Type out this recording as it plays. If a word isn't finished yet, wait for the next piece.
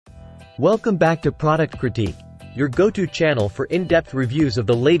Welcome back to Product Critique, your go-to channel for in-depth reviews of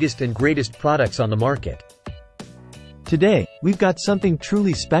the latest and greatest products on the market. Today, we've got something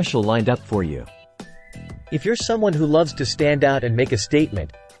truly special lined up for you. If you're someone who loves to stand out and make a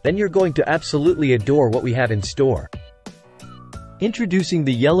statement, then you're going to absolutely adore what we have in store. Introducing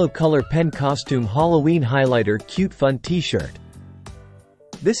the yellow color pen costume Halloween highlighter cute fun t-shirt.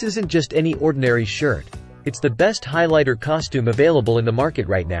 This isn't just any ordinary shirt. It's the best highlighter costume available in the market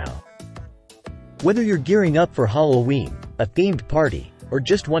right now. Whether you're gearing up for Halloween, a themed party, or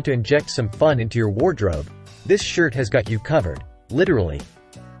just want to inject some fun into your wardrobe, this shirt has got you covered, literally.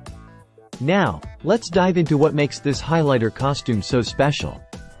 Now, let's dive into what makes this highlighter costume so special.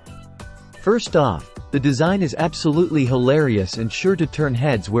 First off, the design is absolutely hilarious and sure to turn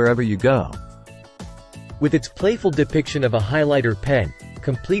heads wherever you go. With its playful depiction of a highlighter pen,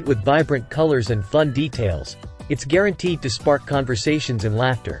 complete with vibrant colors and fun details, it's guaranteed to spark conversations and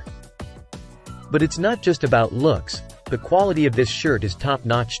laughter. But it's not just about looks, the quality of this shirt is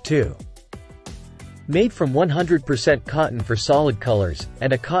top-notch too. Made from 100% cotton for solid colors,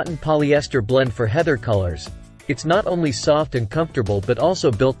 and a cotton polyester blend for heather colors, it's not only soft and comfortable but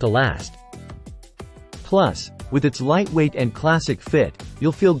also built to last. Plus, with its lightweight and classic fit,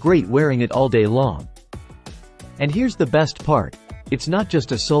 you'll feel great wearing it all day long. And here's the best part, it's not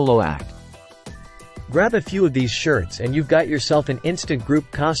just a solo act. Grab a few of these shirts and you've got yourself an instant group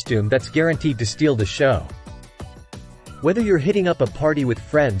costume that's guaranteed to steal the show. Whether you're hitting up a party with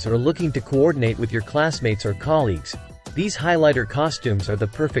friends or looking to coordinate with your classmates or colleagues, these highlighter costumes are the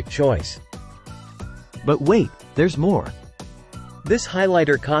perfect choice. But wait, there's more. This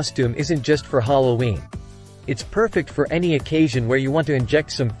highlighter costume isn't just for Halloween. It's perfect for any occasion where you want to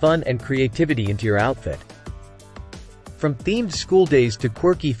inject some fun and creativity into your outfit. From themed school days to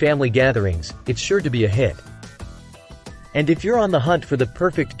quirky family gatherings, it's sure to be a hit. And if you're on the hunt for the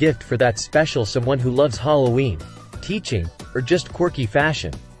perfect gift for that special someone who loves Halloween, teaching, or just quirky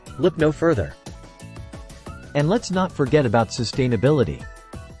fashion, look no further. And let's not forget about sustainability.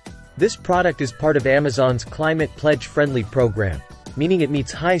 This product is part of Amazon's Climate Pledge Friendly program, meaning it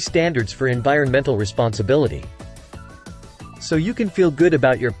meets high standards for environmental responsibility. So you can feel good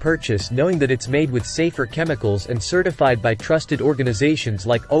about your purchase knowing that it's made with safer chemicals and certified by trusted organizations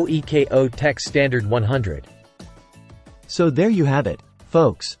like OEKO Tech Standard 100. So there you have it,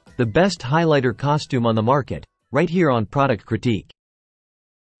 folks, the best highlighter costume on the market, right here on Product Critique.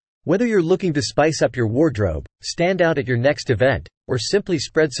 Whether you're looking to spice up your wardrobe, stand out at your next event, or simply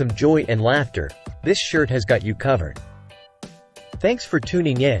spread some joy and laughter, this shirt has got you covered. Thanks for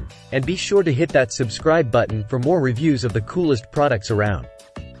tuning in, and be sure to hit that subscribe button for more reviews of the coolest products around.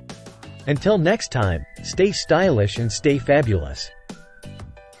 Until next time, stay stylish and stay fabulous.